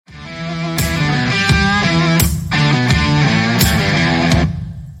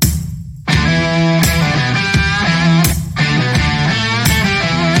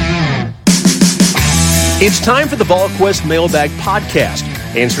It's time for the VolQuest Mailbag Podcast,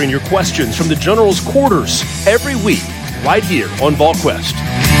 answering your questions from the General's quarters every week, right here on VolQuest.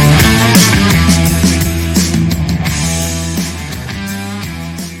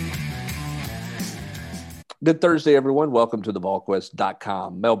 Good Thursday, everyone. Welcome to the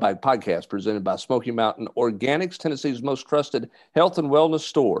VolQuest.com Mailbag Podcast presented by Smoky Mountain Organics, Tennessee's most trusted health and wellness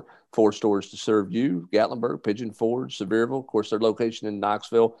store. 4 stores to serve you: Gatlinburg, Pigeon Forge, Sevierville. Of course, their location in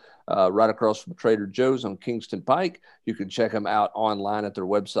Knoxville, right across from Trader Joe's on Kingston Pike. You can check them out online at their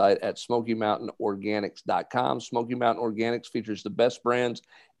website at SmokyMountainOrganics.com. Smoky Mountain Organics features the best brands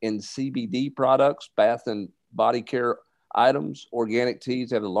in CBD products, bath and body care items, organic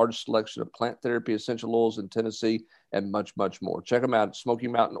teas. They have the largest selection of plant therapy essential oils in Tennessee, and much, much more. Check them out at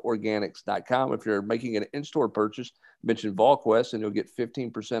SmokyMountainOrganics.com. If you're making an in-store purchase, mention VolQuest and you'll get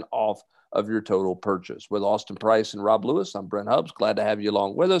 15% off of your total purchase. With Austin Price and Rob Lewis, I'm Brent Hubbs. Glad to have you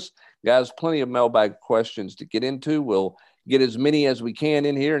along with us. Guys, plenty of mailbag questions to get into. We'll get as many as we can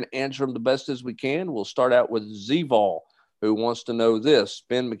in here and answer them the best as we can. We'll start out with Z-Vol, who wants to know this.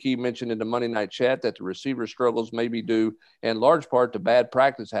 Ben McKee mentioned in the Monday night chat that the receiver struggles may be due in large part to bad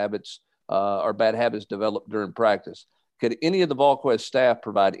practice habits or bad habits developed during practice. Could any of the VolQuest staff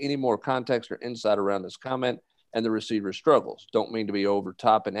provide any more context or insight around this comment and the receiver struggles? Don't mean to be over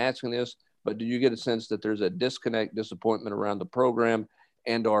top in asking this, but do you get a sense that there's a disconnect, disappointment around the program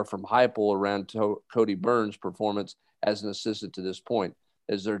and or from Heupel around Cody Burns' performance as an assistant to this point?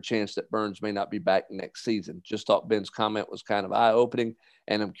 Is there a chance that Burns may not be back next season? Just thought Ben's comment was kind of eye-opening,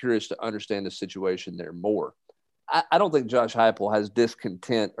 and I'm curious to understand the situation there more. I don't think Josh Heupel has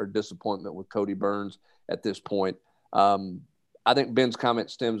discontent or disappointment with Cody Burns at this point. I think Ben's comment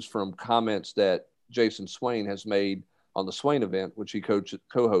stems from comments that Jason Swain has made on the Swain event, which he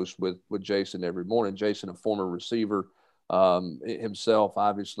co-hosts with Jason every morning. Jason, a former receiver himself,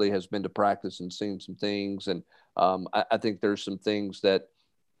 obviously has been to practice and seen some things. And I think there's some things that,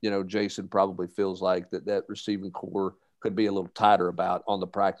 Jason probably feels like that receiving core could be a little tighter about on the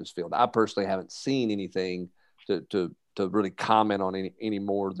practice field. I personally haven't seen anything to really comment on any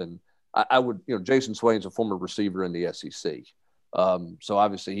more than I would. Jason Swain's a former receiver in the SEC. So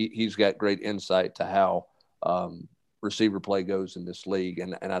obviously he's got great insight to how receiver play goes in this league.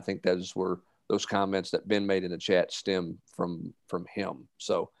 And I think that is where those comments that Ben made in the chat stem from him.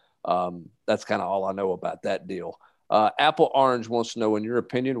 So that's kind of all I know about that deal. Apple Orange wants to know, in your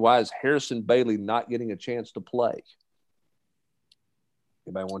opinion, why is Harrison Bailey not getting a chance to play?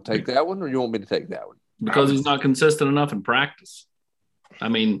 Anybody want to take that one, or you want me to take that one? Because he's not consistent enough in practice. I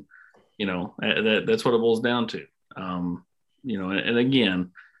mean, that's what it boils down to. And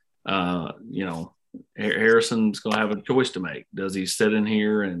again, Harrison's going to have a choice to make. Does he sit in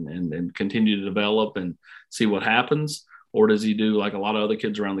here and continue to develop and see what happens? Or does he do like a lot of other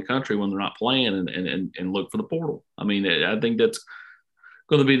kids around the country when they're not playing and look for the portal? I mean, I think that's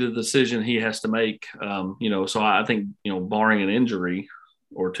going to be the decision he has to make. So I think, barring an injury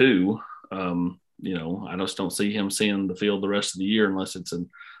or two, I just don't see him seeing the field the rest of the year unless it's in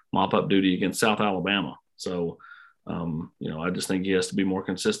mop-up duty against South Alabama. So, I just think he has to be more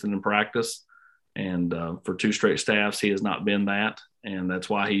consistent in practice. And for 2 straight staffs, he has not been that. And that's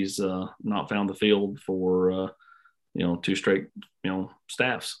why he's not found the field for 2 straight,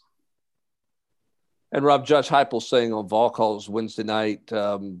 staffs. And Rob, Josh Heupel saying on Vol Calls Wednesday night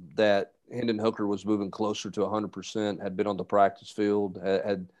that Hendon Hooker was moving closer to 100%, had been on the practice field,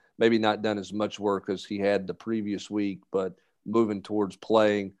 had maybe not done as much work as he had the previous week, but moving towards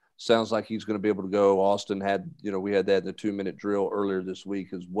playing. Sounds like he's going to be able to go. Austin had, we had that in the 2-minute drill earlier this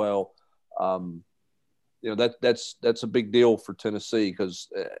week as well. That's a big deal for Tennessee because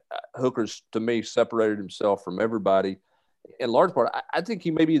Hooker's, to me, separated himself from everybody. In large part, I think he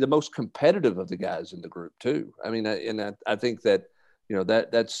may be the most competitive of the guys in the group too. I mean, and I think that,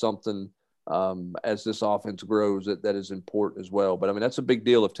 that's something as this offense grows that is important as well. But I mean, that's a big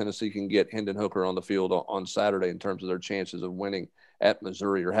deal if Tennessee can get Hendon Hooker on the field on Saturday in terms of their chances of winning at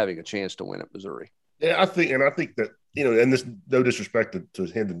Missouri or having a chance to win at Missouri. Yeah, I think that, and this, no disrespect to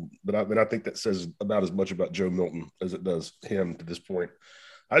Hendon, but I think that says about as much about Joe Milton as it does him to this point.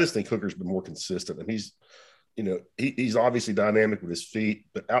 I just think Hooker's been more consistent, and he's obviously dynamic with his feet,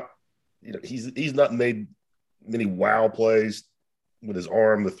 but he's not made many wow plays with his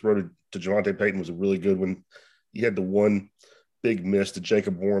arm. The throw to Javonte Payton was a really good one. He had the one big miss to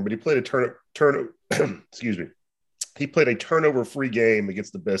Jacob Warren, but he played excuse me. He played a turnover-free game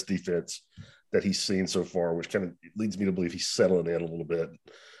against the best defense that he's seen so far, which kind of leads me to believe he's settling in a little bit.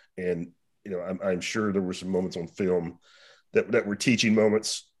 And, I'm sure there were some moments on film that were teaching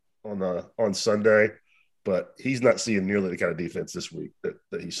moments on Sunday, but he's not seeing nearly the kind of defense this week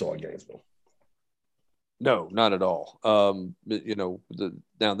that he saw in Gainesville. No, not at all.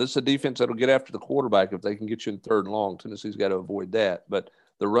 Now this is a defense that'll get after the quarterback if they can get you in third and long. Tennessee's got to avoid that. But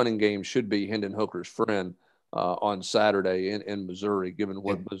the running game should be Hendon Hooker's friend on Saturday in Missouri, given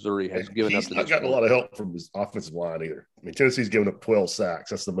what Missouri has given up to this point. He's not gotten a lot of help from his offensive line either. I mean, Tennessee's given up 12 sacks.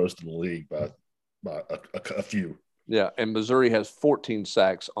 That's the most in the league by a few. Yeah, and Missouri has 14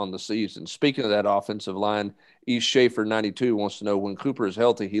 sacks on the season. Speaking of that offensive line, East Schaefer 92 wants to know, when Cooper is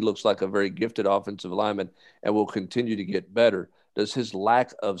healthy, he looks like a very gifted offensive lineman and will continue to get better. Does his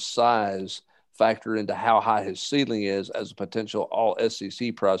lack of size factor into how high his ceiling is as a potential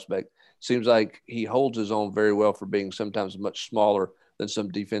all-SEC prospect? Seems like he holds his own very well for being sometimes much smaller than some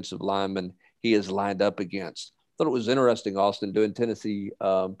defensive linemen he is lined up against. Thought it was interesting, Austin, doing Tennessee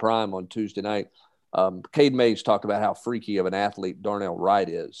Prime on Tuesday night. Cade Mays talked about how freaky of an athlete Darnell Wright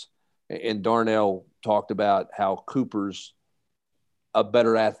is. And Darnell talked about how Cooper's a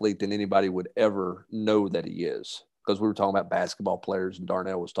better athlete than anybody would ever know that he is. Because we were talking about basketball players, and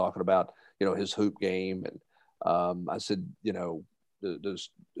Darnell was talking about, his hoop game. And I said,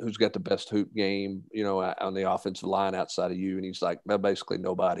 who's got the best hoop game, on the offensive line outside of you? And he's like, well, basically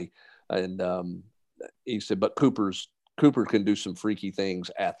nobody. And he said, but Cooper can do some freaky things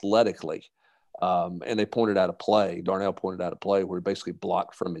athletically. And they pointed out a play. Darnell pointed out a play where he basically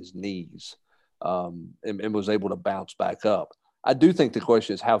blocked from his knees and was able to bounce back up. I do think the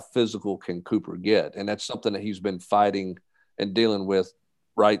question is, how physical can Cooper get? And that's something that he's been fighting and dealing with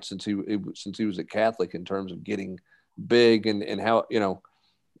right since he was at Catholic, in terms of getting big and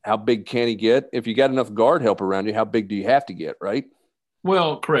how big can he get? If you got enough guard help around you, how big do you have to get, right?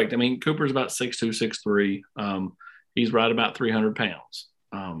 Well, correct. I mean, Cooper's about 6'2", 6'3". He's right about 300 pounds.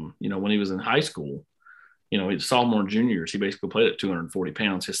 When he was in high school, his sophomore and junior years, he basically played at 240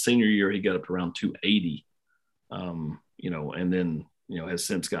 pounds. His senior year, he got up to around 280, and then, has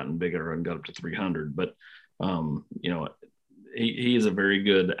since gotten bigger and got up to 300. But, he is a very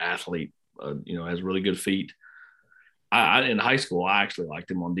good athlete, has really good feet. In high school, I actually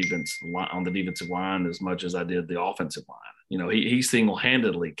liked him on the defensive line as much as I did the offensive line. He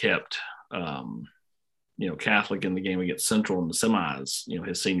single-handedly kept Catholic in the game against Central in the semis,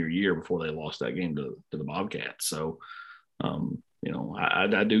 his senior year, before they lost that game to the Bobcats. So,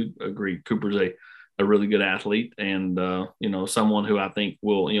 I do agree. Cooper's a really good athlete, and, someone who I think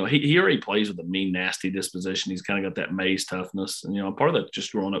will, he already plays with a mean, nasty disposition. He's kind of got that Mays toughness. And, part of that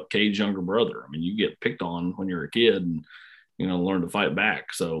just growing up Cade's younger brother. I mean, you get picked on when you're a kid and, learn to fight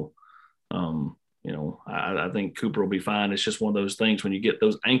back. So, I think Cooper will be fine. It's just one of those things, when you get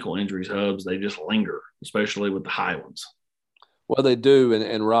those ankle injuries, Hubs, they just linger, especially with the high ones. Well, they do,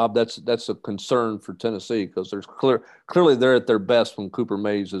 and Rob, that's a concern for Tennessee, because there's clearly they're at their best when Cooper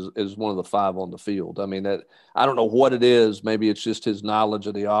Mays is one of the five on the field. I mean, that I don't know what it is. Maybe it's just his knowledge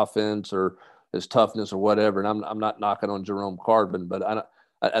of the offense or his toughness or whatever. And I'm not knocking on Jerome Carbon, but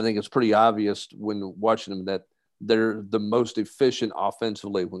I think it's pretty obvious when watching them that they're the most efficient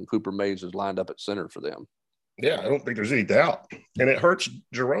offensively when Cooper Mays is lined up at center for them. Yeah, I don't think there's any doubt, and it hurts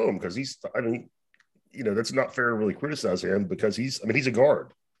Jerome because that's not fair to really criticize him, because he's a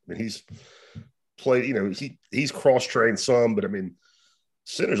guard. I mean, he's played, he's cross-trained some, but I mean,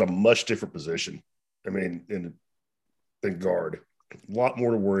 center's a much different position. I mean, than guard. A lot more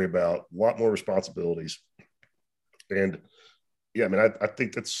to worry about, a lot more responsibilities. And yeah, I mean, I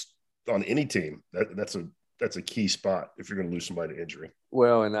think that's on any team. That's a key spot if you're going to lose somebody to injury.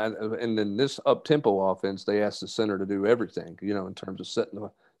 Well, and then this up-tempo offense, they ask the center to do everything, in terms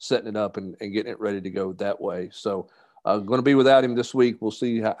of setting it up and getting it ready to go that way. So going to be without him this week. We'll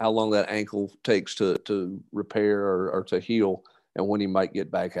see how long that ankle takes to repair or to heal, and when he might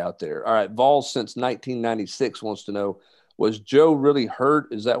get back out there. All right, Vols since 1996 wants to know, was Joe really hurt?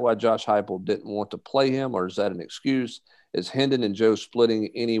 Is that why Josh Heupel didn't want to play him, or is that an excuse? Is Hendon and Joe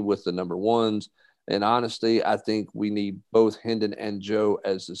splitting any with the number ones? And honestly, I think we need both Hendon and Joe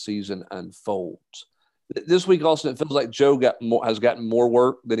as the season unfolds. This week, also, it feels like Joe has gotten more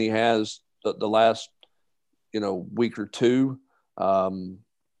work than he has the last, week or two.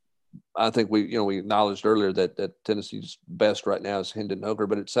 I think we acknowledged earlier that Tennessee's best right now is Hendon Hooker,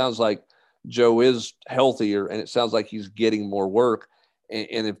 but it sounds like Joe is healthier, and it sounds like he's getting more work.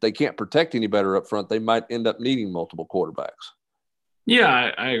 And if they can't protect any better up front, they might end up needing multiple quarterbacks.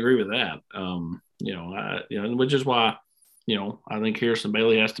 Yeah, I agree with that. Which is why, I think Harrison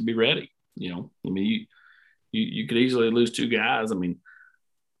Bailey has to be ready. I mean, you could easily lose two guys. I mean,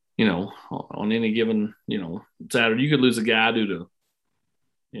 on any given, Saturday, you could lose a guy due to,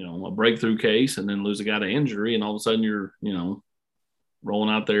 a breakthrough case, and then lose a guy to injury, and all of a sudden you're, rolling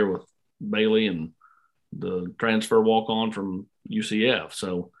out there with Bailey and the transfer walk-on from UCF.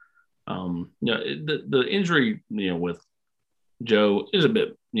 So, The injury, with Joe is a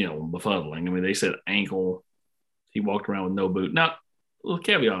bit, befuddling. I mean, they said ankle. He walked around with no boot. Now, a little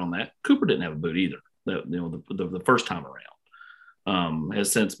caveat on that: Cooper didn't have a boot either. The first time around,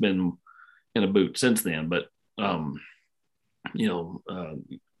 has since been in a boot since then. But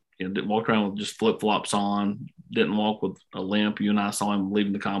didn't walk around with just flip flops on. Didn't walk with a limp. You and I saw him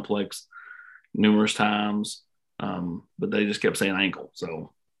leaving the complex numerous times, but they just kept saying ankle.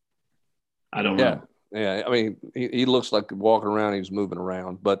 So I don't know. Yeah, I mean, he looks like walking around, he's moving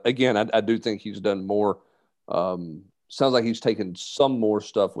around. But again, I do think he's done more. Sounds like he's taken some more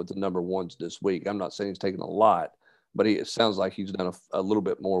stuff with the number ones this week. I'm not saying he's taken a lot, but it sounds like he's done a little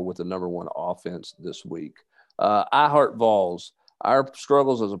bit more with the number one offense this week. I Heart Vols. Our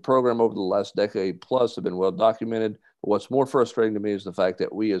struggles as a program over the last decade plus have been well documented. But what's more frustrating to me is the fact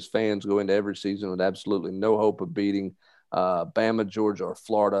that we as fans go into every season with absolutely no hope of beating Bama, Georgia, or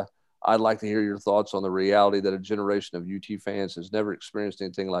Florida. I'd like to hear your thoughts on the reality that a generation of UT fans has never experienced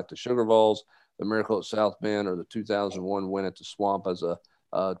anything like the Sugar Vols, the miracle at South Bend, or the 2001 win at the Swamp as a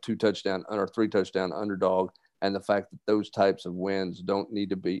 2-touchdown or 3-touchdown underdog, and the fact that those types of wins don't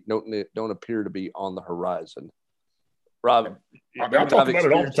appear to be on the horizon. Rob, I talk about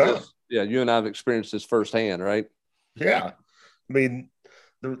it all the time. Yeah, you and I have experienced this firsthand, right? Yeah, I mean,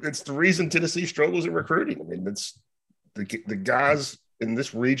 it's the reason Tennessee struggles in recruiting. I mean, it's the guys in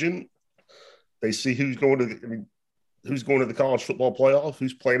this region. They see who's going to the college football playoff,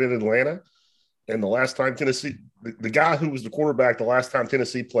 who's playing in Atlanta. And the last time Tennessee, the guy who was the quarterback the last time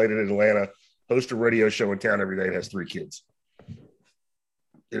Tennessee played in Atlanta, hosts a radio show in town every day and has 3 kids.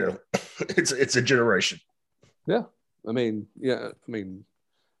 It's a generation. Yeah. I mean,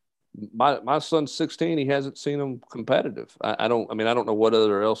 my son's 16. He hasn't seen them competitive. I don't know what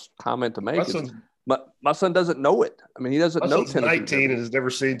other else comment to make. My son doesn't know it. I mean, he doesn't know Tennessee. 19 and has never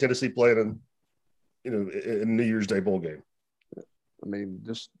seen Tennessee play in New Year's Day bowl game. I mean,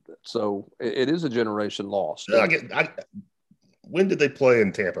 so it is a generation lost. When did they play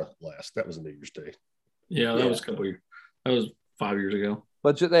in Tampa last? That was a New Year's Day. Yeah, that was a couple years. That was 5 years ago.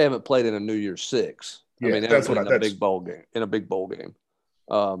 But they haven't played in a New Year's Six. Yeah, I mean, that's what a big bowl game. In a big bowl game.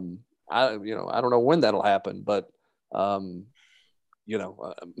 I don't know when that'll happen, but my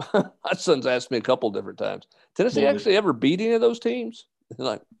son's asked me a couple different times. Tennessee actually ever beat any of those teams?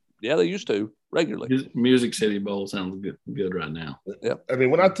 Like, yeah, they used to regularly. Music City Bowl sounds good right now. Yeah, I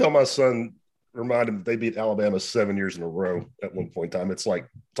mean, when I tell my son, remind him that they beat Alabama 7 years in a row at one point in time, it's like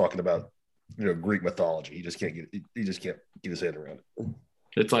talking about Greek mythology. He just can't get his head around it.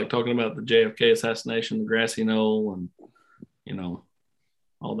 It's like talking about the JFK assassination, the grassy knoll, and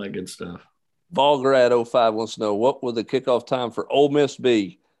all that good stuff. Volgrad 05 wants to know, what will the kickoff time for Ole Miss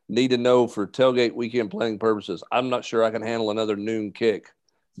be? Need to know for tailgate weekend planning purposes. I'm not sure I can handle another noon kick.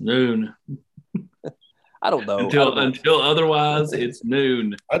 Noon. I don't know. Until otherwise, it's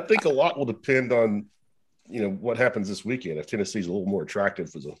noon. I think a lot will depend on, what happens this weekend. If Tennessee's a little more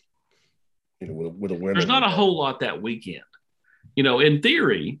attractive with a win. There's not a whole lot that weekend. In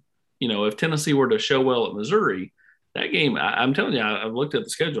theory, if Tennessee were to show well at Missouri, that game, I'm telling you, I've looked at the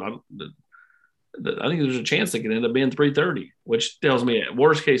schedule. I think there's a chance it could end up being 3:30, which tells me at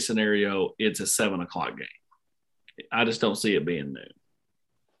worst case scenario, it's a 7:00 game. I just don't see it being noon.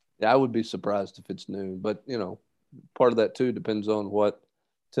 Yeah, I would be surprised if it's noon, but part of that too depends on what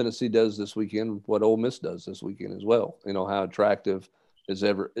Tennessee does this weekend, what Ole Miss does this weekend as well. How attractive is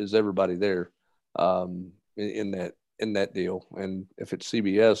everybody there in that deal. And if it's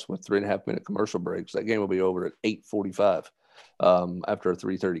CBS with 3.5-minute commercial breaks, that game will be over at 8:45 after a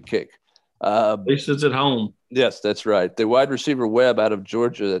 3:30 kick. At least it's at home. Yes, that's right. The wide receiver Webb out of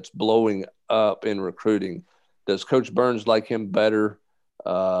Georgia that's blowing up in recruiting. Does Coach Burns like him better,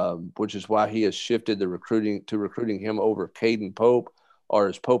 which is why he has shifted the recruiting him over Caden Pope, or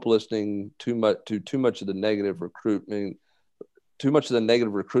is Pope listening too much of the negative recruiting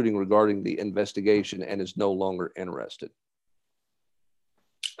regarding the investigation and is no longer interested?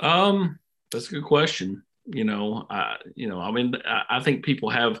 That's a good question. I think people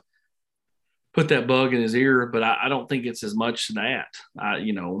have put that bug in his ear, but I don't think it's as much that.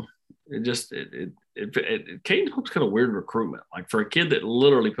 Caden Pope's kind of weird recruitment. Like, for a kid that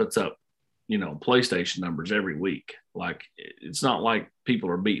literally puts up, PlayStation numbers every week, like, it's not like people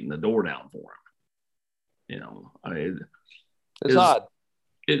are beating the door down for him. It's odd.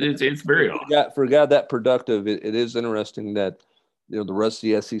 It's very odd. For a guy that productive, it is interesting that the rest of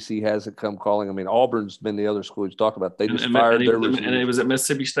the SEC hasn't come calling. I mean, Auburn's been the other school he's talked about. They just fired their receiver. And it was at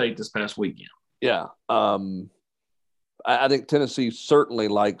Mississippi State this past weekend. Yeah. I think Tennessee certainly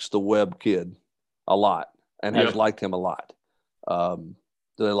likes the Webb kid a lot and has liked him a lot.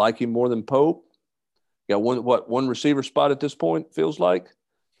 Do they like him more than Pope? Got one receiver spot at this point, feels like.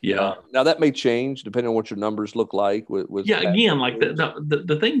 Yeah. Now that may change depending on what your numbers look like. Again, like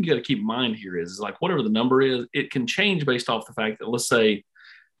the thing you got to keep in mind here is like whatever the number is, it can change based off the fact that, let's say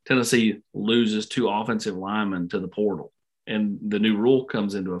Tennessee loses 2 offensive linemen to the portal and the new rule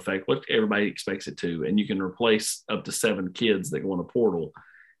comes into effect, what everybody expects it to, and you can replace up to 7 kids that go in the portal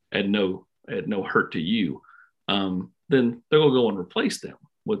at no hurt to you. Then they're gonna go and replace them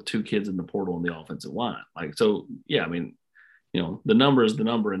with 2 kids in the portal on the offensive line. Like, so yeah, I mean, the number is the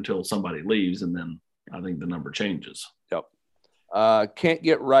number until somebody leaves, and then I think the number changes. Yep. Can't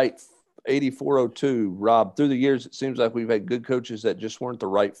get right 8402. Rob, through the years, it seems like we've had good coaches that just weren't the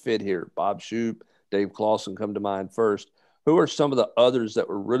right fit here. Bob Shoop, Dave Clawson come to mind first. Who are some of the others that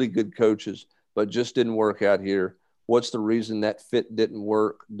were really good coaches but just didn't work out here? What's the reason that fit didn't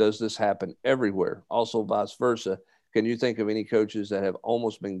work? Does this happen everywhere? Also, vice versa. Can you think of any coaches that have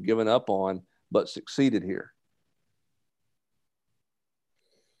almost been given up on but succeeded here?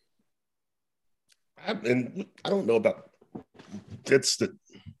 I don't know about fits that,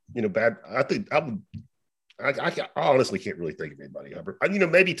 bad. I think I honestly can't really think of anybody.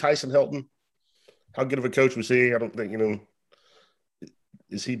 Maybe Tyson Helton. How good of a coach was he? I don't think,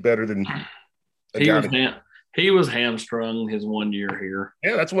 is he better than he was hamstrung his 1 year here.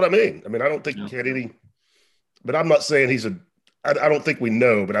 Yeah, that's what I mean. I mean, I don't think he had any, but I'm not saying I don't think we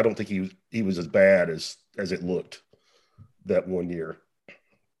know, but I don't think he was as bad as it looked that 1 year.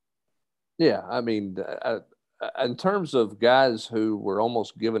 Yeah, I mean, in terms of guys who were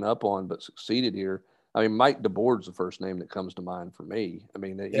almost given up on but succeeded here, I mean, Mike DeBoer's the first name that comes to mind for me. I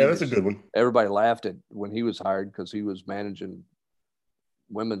mean, that's a good one. Everybody laughed at when he was hired because he was managing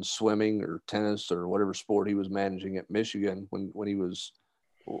women's swimming or tennis or whatever sport he was managing at Michigan when he was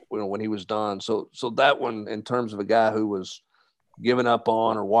done. So that one, in terms of a guy who was given up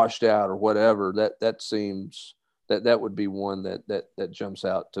on or washed out or whatever, that seems that would be one that jumps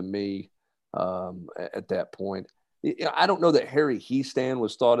out to me at that point. I don't know that Harry Hiestand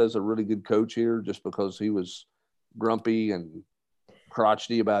was thought as a really good coach here just because he was grumpy and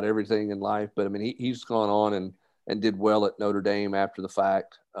crotchety about everything in life. But I mean, he's gone on and did well at Notre Dame after the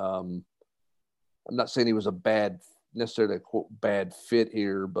fact. I'm not saying he was necessarily a quote bad fit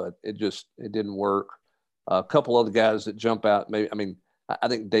here, but it didn't work. A couple other guys that jump out. I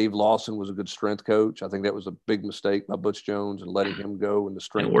think Dave Lawson was a good strength coach. I think that was a big mistake by Butch Jones and letting him go in the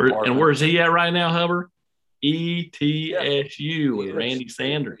strength department. And where's he at right now, Hubbard? ETSU with Randy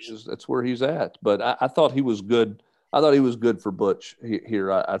Sanders. That's where he's at. But I thought he was good. I thought he was good for Butch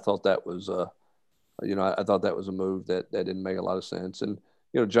here. I thought that was I thought that was a move that didn't make a lot of sense. And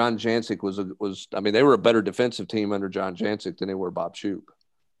John Jancic was. I mean, they were a better defensive team under John Jancic than they were Bob Shoop.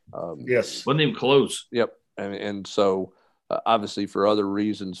 Yes, wasn't even close. Yep, and so obviously for other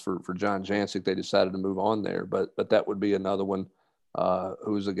reasons for John Jancic they decided to move on there. But that would be another one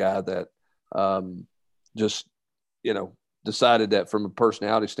who was a guy that just decided that from a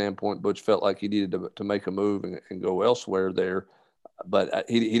personality standpoint, Butch felt like he needed to make a move and go elsewhere there. But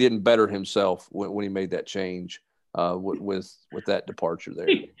he didn't better himself when he made that change with that departure there.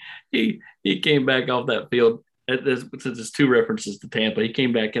 He came back off that field. Since it's 2 references to Tampa, he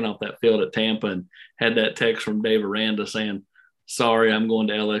came back in off that field at Tampa and had that text from Dave Aranda saying, "Sorry, I'm going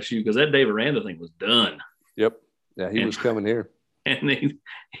to LSU," because that Dave Aranda thing was done. Yep. Yeah, he was coming here. And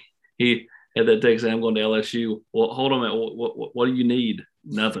he had that text saying, "I'm going to LSU." Well, hold on a minute. What do you need?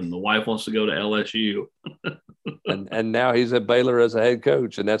 Nothing. The wife wants to go to LSU. and now he's at Baylor as a head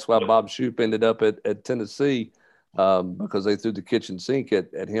coach, and that's why Bob Shoop ended up at Tennessee because they threw the kitchen sink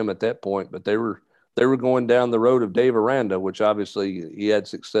at him at that point. But they were going down the road of Dave Aranda, which obviously he had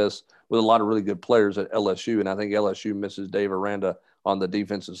success with a lot of really good players at LSU, and I think LSU misses Dave Aranda on the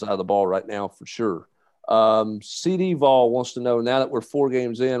defensive side of the ball right now for sure. CD Vol wants to know, now that we're 4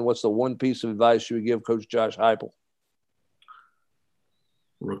 games in, what's the one piece of advice you would give Coach Josh Heupel?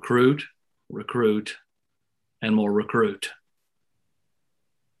 Recruit, and more recruit.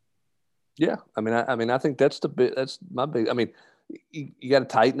 Yeah, I think that's my big. I mean, you got to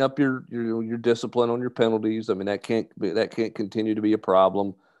tighten up your discipline on your penalties. I mean, that can't continue to be a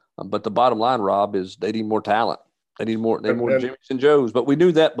problem. But the bottom line, Rob, is they need more talent. They need more Jimmys and Joes. But we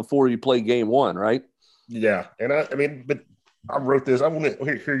knew that before you play game 1, right? Yeah, and but I wrote this. I want to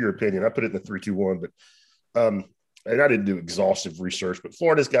hear your opinion. I put it in the 3-2-1, but and I didn't do exhaustive research. But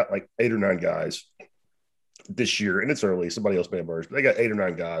Florida's got like 8 or 9 guys this year, and it's early. Somebody else may emerge, but they got 8 or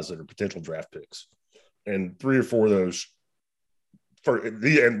 9 guys that are potential draft picks, and 3 or 4 of those.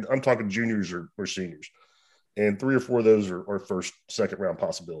 And I'm talking juniors or seniors, and 3 or 4 of those are first, second round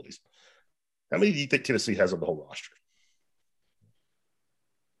possibilities. How many do you think Tennessee has on the whole roster?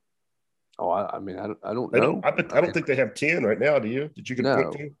 Oh, I mean, I don't They know. don't. I don't think they have 10 right now. Do you? That you can point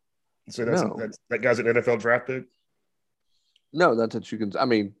No, to and say no, that guy's an NFL draft pick? no. That's what you can. I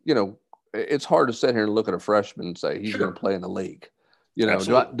mean, it's hard to sit here and look at a freshman and say he's going Sure, to play in the league. Do I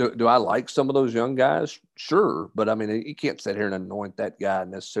absolutely. do I like some of those young guys? Sure, but I mean, you can't sit here and anoint that guy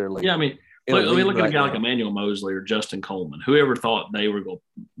necessarily Yeah, I mean, in a league look at a right guy like now. Emmanuel Mosley or Justin Coleman. Whoever thought they were going to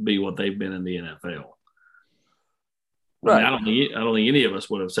be what they've been in the NFL? I mean, Right, I don't think any of us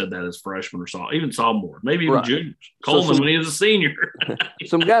would have said that as freshmen or even sophomore, maybe even right. juniors. So Coleman when he was a senior.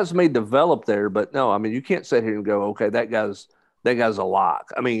 some guys may develop there, but no, I mean, you can't sit here and go, okay, that guy's a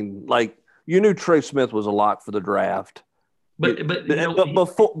lock. I mean, like you knew Trey Smith was a lock for the draft. But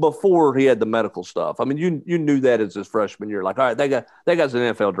before he had the medical stuff, I mean, you knew that as his freshman year. Like, all right, that guy's an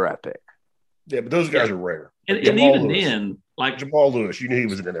NFL draft pick. Yeah, but those guys are rare. And, Like and even Lewis. Then, like Jamal Lewis, you knew he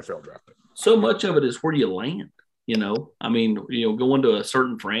was an NFL draft pick. So much of it is where you land. I mean, going to a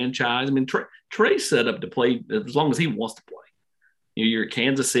certain franchise. I mean, Trey's set up to play as long as he wants to play. You're at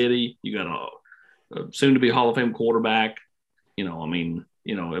Kansas City. You got a soon-to-be Hall of Fame quarterback. Again,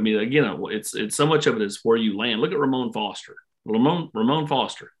 it's so much of it is where you land. Look at Ramon Foster. Ramon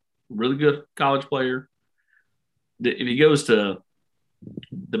Foster, really good college player. If he goes to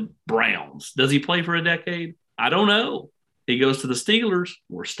the Browns, does he play for a decade? I don't know. He goes to the Steelers,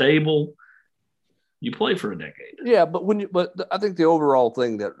 more stable. You play for a decade. Yeah, but I think the overall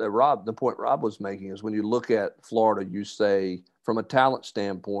thing the point Rob was making is when you look at Florida, you say from a talent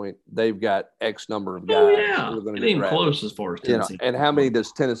standpoint, they've got X number of guys. Oh yeah, who are going to it ain't close as far as Tennessee. And how many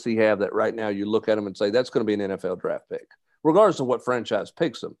does Tennessee have that right now you look at them and say that's going to be an NFL draft pick, regardless of what franchise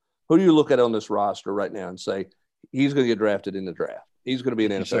picks them? Who do you look at on this roster right now and say he's going to get drafted in the draft? He's going to be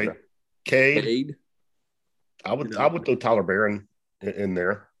an NFL draft. Cade. I would throw Tyler Barron in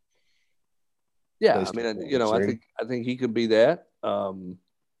there. Yeah, I mean, I think he could be that.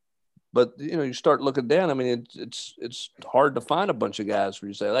 But you start looking down. I mean, it's hard to find a bunch of guys where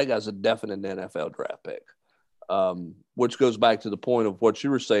you say that guy's a definite NFL draft pick. Which goes back to the point of what you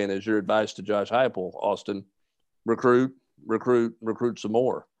were saying as your advice to Josh Heupel, Austin: recruit some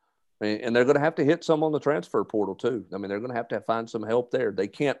more. And they're going to have to hit some on the transfer portal too. I mean, they're going to have to find some help there. They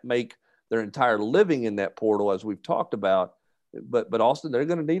can't make their entire living in that portal, as we've talked about. But Austin, they're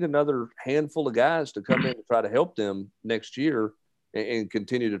going to need another handful of guys to come in and try to help them next year and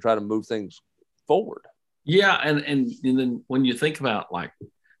continue to try to move things forward. Yeah, and then when you think about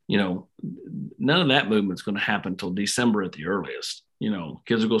none of that movement's going to happen until December at the earliest.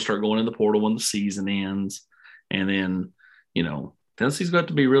 Kids are going to start going in the portal when the season ends, and then Tennessee's got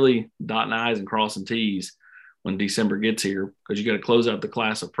to be really dotting I's and crossing T's when December gets here because you got to close out the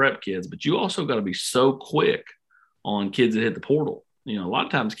class of prep kids, but you also got to be so quick on kids that hit the portal. A lot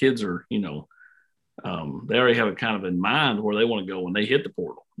of times kids are, they already have it kind of in mind where they want to go when they hit the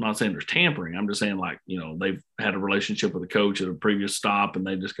portal. I'm not saying there's tampering. I'm just saying they've had a relationship with a coach at a previous stop and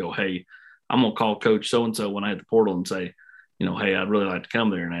they just go, hey, I'm going to call coach so-and-so when I hit the portal and say, hey, I'd really like to come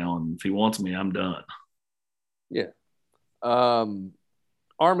there now. And if he wants me, I'm done. Yeah.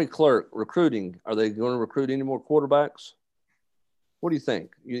 Army clerk recruiting. Are they going to recruit any more quarterbacks? What do you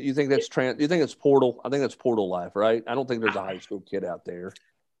think? You think that's you think it's portal? I think it's portal life, right? I don't think there's a high school kid out there.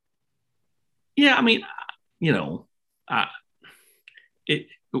 Yeah, I mean, I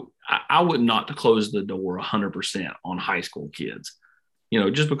would not to close the door 100% on high school kids.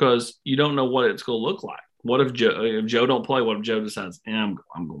 Just because you don't know what it's going to look like. What if Joe don't play? What if Joe decides, I'm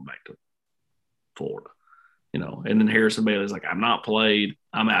going back to Florida? And then Harrison Bailey's like, I'm not played.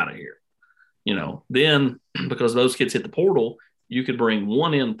 I'm out of here. Then because those kids hit the portal, you could bring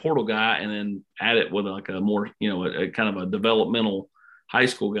one in portal guy and then add it with like a more, a kind of a developmental high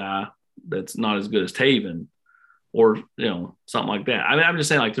school guy that's not as good as Taven or, something like that. I mean, I'm just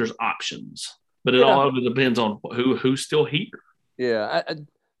saying like there's options, but it all depends on who's still here. Yeah.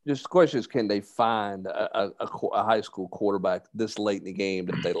 Just the question is, can they find a high school quarterback this late in the game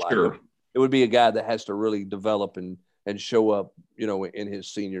that they like? Sure. It would be a guy that has to really develop and show up, in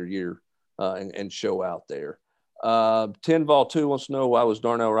his senior year and show out there. 10 Vol 2 wants to know, why was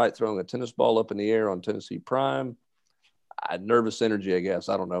Darnell Wright throwing a tennis ball up in the air on Tennessee Prime? Nervous energy, I guess.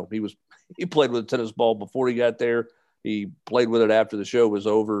 I don't know. He played with a tennis ball before he got there. He played with it after the show was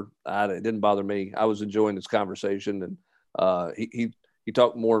over. It didn't bother me. I was enjoying this conversation, and he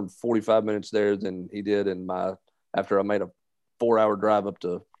talked more than 45 minutes there than he did after I made a 4-hour drive up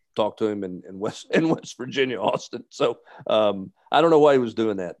to talk to him in West Virginia, Austin. So I don't know why he was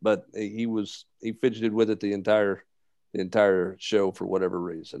doing that, but he fidgeted with it the entire show for whatever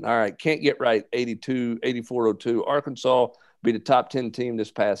reason. All right. Can't get right. 8402. Arkansas beat a top 10 team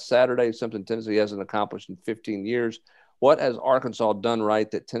this past Saturday, something Tennessee hasn't accomplished in 15 years. What has Arkansas done right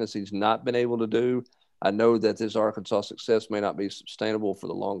that Tennessee's not been able to do? I know that this Arkansas success may not be sustainable for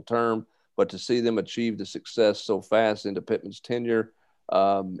the long term, but to see them achieve the success so fast into Pittman's tenure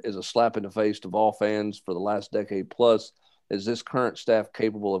is a slap in the face to all fans for the last decade plus. Is this current staff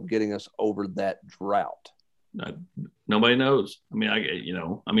capable of getting us over that drought? Nobody knows.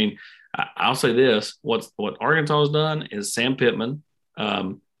 I'll say this: what Arkansas has done is Sam Pittman.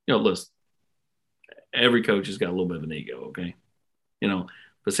 Listen, every coach has got a little bit of an ego, okay?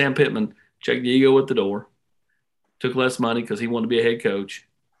 But Sam Pittman checked the ego at the door, took less money because he wanted to be a head coach,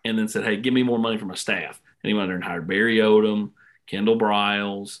 and then said, "Hey, give me more money for my staff." And he went there and hired Barry Odom, Kendall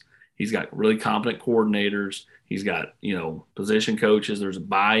Briles. He's got really competent coordinators. He's got, position coaches. There's a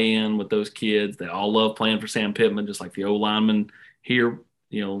buy-in with those kids. They all love playing for Sam Pittman, just like the O-lineman here,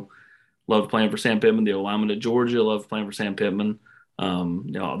 love playing for Sam Pittman. The O-lineman at Georgia loves playing for Sam Pittman.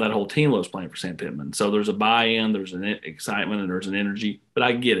 That whole team loves playing for Sam Pittman. So there's a buy-in, there's an excitement, and there's an energy. But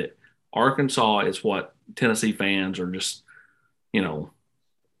I get it. Arkansas is what Tennessee fans are just,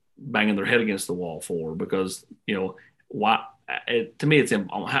 banging their head against the wall for because, why – to me, it's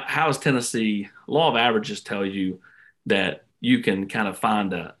how is Tennessee law of averages tell you that you can kind of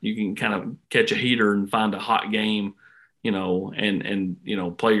catch a heater and find a hot game,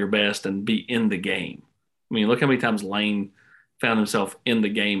 and play your best and be in the game. I mean, look how many times Lane found himself in the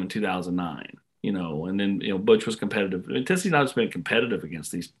game in 2009, and then, Butch was competitive. I mean, Tennessee's not just been competitive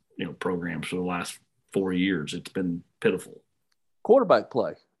against these, programs for the last 4 years. It's been pitiful. Quarterback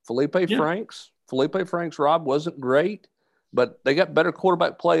play. Felipe Franks, Rob, wasn't great. But they got better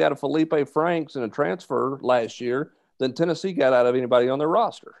quarterback play out of Felipe Franks in a transfer last year than Tennessee got out of anybody on their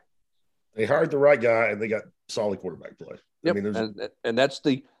roster. They hired the right guy and they got solid quarterback play. Yep. And that's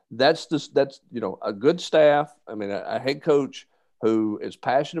a good staff. I mean, a head coach who is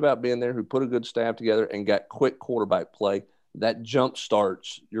passionate about being there, who put a good staff together and got quick quarterback play. That jump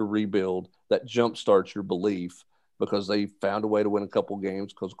starts your rebuild. That jump starts your belief because they found a way to win a couple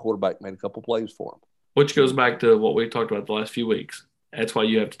games because the quarterback made a couple plays for them. Which goes back to what we talked about the last few weeks. That's why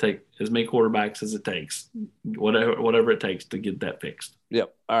you have to take as many quarterbacks as it takes, whatever it takes to get that fixed.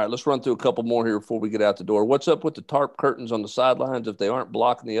 Yep. All right, let's run through a couple more here before we get out the door. What's up with the tarp curtains on the sidelines? If they aren't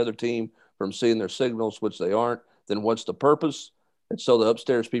blocking the other team from seeing their signals, which they aren't, then what's the purpose? And so the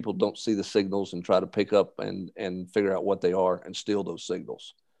upstairs people don't see the signals and try to pick up and figure out what they are and steal those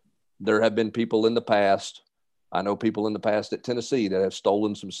signals. There have been people in the past – I know people in the past at Tennessee that have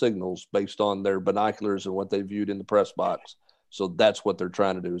stolen some signals based on their binoculars and what they viewed in the press box. So that's what they're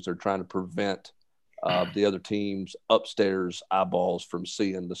trying to do is they're trying to prevent the other team's upstairs eyeballs from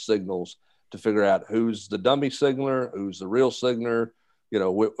seeing the signals to figure out who's the dummy signaler, who's the real signaler,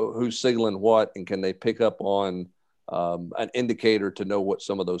 who's signaling what, and can they pick up on an indicator to know what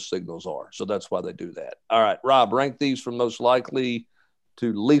some of those signals are. So that's why they do that. All right, Rob, rank these from most likely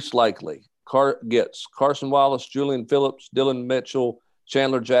to least likely. Gets Carson Wallace, Julian Phillips, Dylan Mitchell,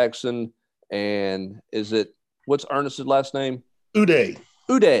 Chandler Jackson, and what's Ernest's last name? Uday.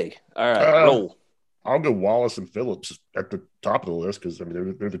 All right, roll. I'll go Wallace and Phillips at the top of the list because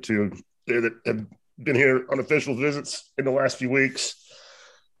they're the two that have been here on official visits in the last few weeks.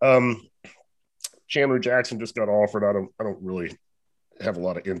 Chandler Jackson just got offered. I don't really have a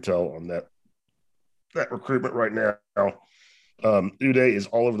lot of intel on that recruitment right now. Uday is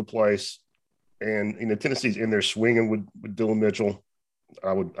all over the place. And Tennessee's in there swinging with Dylan Mitchell.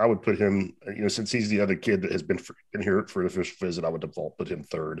 I would put him, since he's the other kid that has been here for an official visit, I would default put him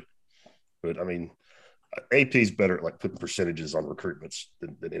third. But I mean, AP's better at putting percentages on recruitments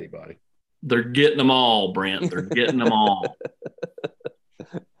than anybody. They're getting them all, Brent. They're getting them all.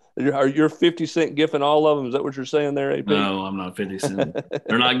 Are you 50 Cent gifting all of them? Is that what you're saying there, AP? No, I'm not 50 Cent.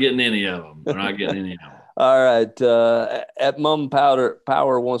 They're not getting any of them. All right. At Mum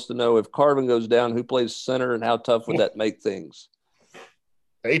Power wants to know if Carvin goes down, who plays center and how tough would that make things?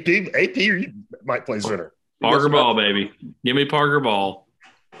 AP might play center. Parker Ball, baby. Give me Parker Ball.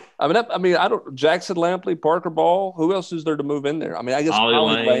 I don't. Jackson Lampley, Parker Ball. Who else is there to move in there? I mean, I guess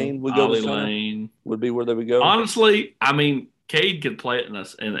Ollie Lane would go to center. Would be where they would go. Honestly, Cade could play it in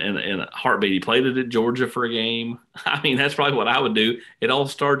a heartbeat. He played it at Georgia for a game. That's probably what I would do. It all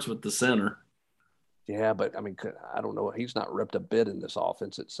starts with the center. Yeah, but I don't know. He's not ripped a bit in this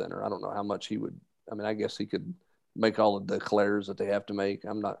offense at center. I don't know how much he would. I guess he could make all of the declares that they have to make.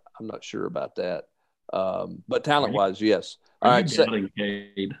 I'm not sure about that. But talent-wise, yes. All right.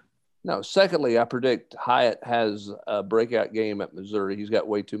 Cade? No. Secondly, I predict Hyatt has a breakout game at Missouri. He's got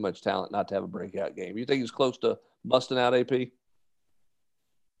way too much talent not to have a breakout game. You think he's close to busting out, AP?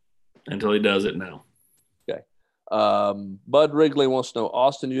 Until he does it now. Okay. Bud Wrigley wants to know,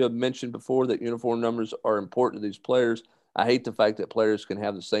 Austin, you have mentioned before that uniform numbers are important to these players. I hate the fact that players can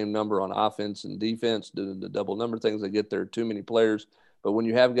have the same number on offense and defense due to the double number things. They get there too many players. But when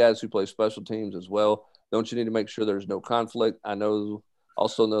you have guys who play special teams as well, don't you need to make sure there's no conflict? I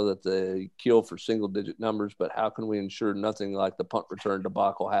also know that they kill for single-digit numbers, but how can we ensure nothing like the punt return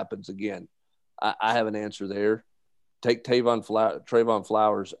debacle happens again? I have an answer there. Take Trayvon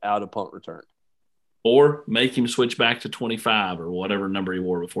Flowers out of punt return. Or make him switch back to 25 or whatever number he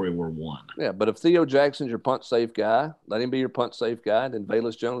wore before he wore 1. Yeah, but if Theo Jackson's your punt safe guy, let him be your punt safe guy, then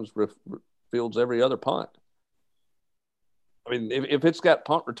Velus Jones fields every other punt. I mean, if it's got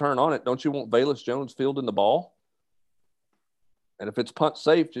punt return on it, don't you want Velus Jones fielding the ball? And if it's punt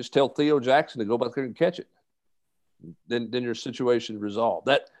safe, just tell Theo Jackson to go back there and catch it. Then your situation resolved.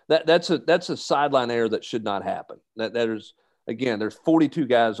 That's a sideline error that should not happen. That is. Again, there's 42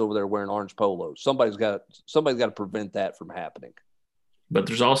 guys over there wearing orange polos. Somebody's got to prevent that from happening. But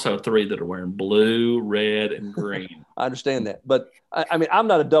there's also 3 that are wearing blue, red, and green. I understand that, but I mean, I'm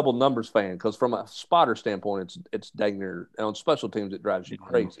not a double numbers fan because from a spotter standpoint, it's dang near. And on special teams, it drives you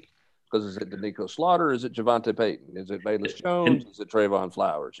crazy because is it Danico Slaughter? Is it Javante Payton? Is it Velus Jones? Is it Trayvon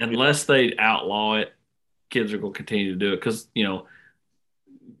Flowers? Unless they outlaw it, kids are going to continue to do it because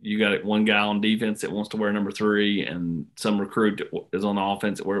you got one guy on defense that wants to wear number 3, and some recruit is on the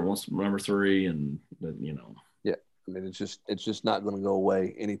offense that wants number 3, and Yeah, I mean, it's just not going to go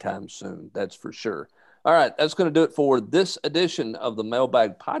away anytime soon. That's for sure. All right, that's going to do it for this edition of the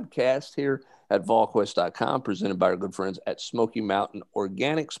Mailbag Podcast here at VolQuest.com, presented by our good friends at Smoky Mountain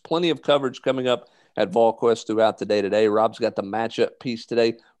Organics. Plenty of coverage coming up at VolQuest throughout the day today. Rob's got the matchup piece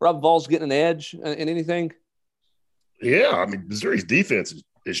today. Rob, Vol's getting an edge in anything? Yeah, I mean, Missouri's defense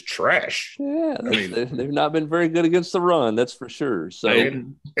is trash. Yeah, they've not been very good against the run, that's for sure. So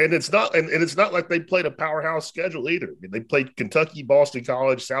and it's not like they played a powerhouse schedule either. I mean, they played Kentucky, Boston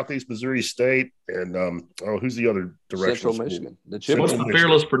College, Southeast Missouri State, and who's the other direction? Central Michigan. What's the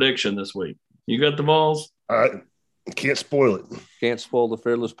fearless prediction this week? You got the Vols? Can't spoil it. Can't spoil the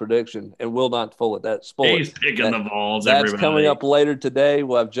fearless prediction, and will not spoil it. He's picking the Vols. That's coming up later today.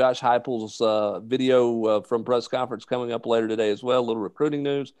 We'll have Josh Heupel's video from press conference coming up later today as well. A little recruiting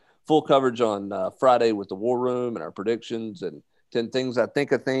news. Full coverage on Friday with the War Room and our predictions and 10 things I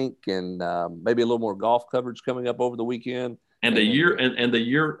think, and maybe a little more golf coverage coming up over the weekend. And the year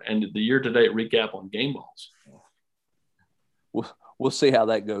to date recap on game balls. We'll see how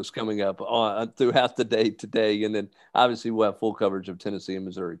that goes coming up throughout the day today. And then obviously we'll have full coverage of Tennessee and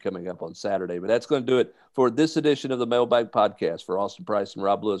Missouri coming up on Saturday. But that's going to do it for this edition of the Mailbag Podcast. For Austin Price and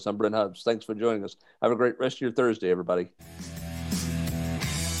Rob Lewis, I'm Brent Hubbs. Thanks for joining us. Have a great rest of your Thursday, everybody.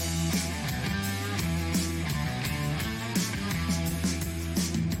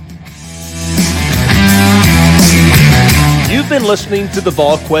 You've been listening to the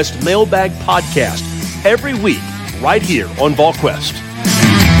VolQuest Mailbag Podcast every week right here on VolQuest.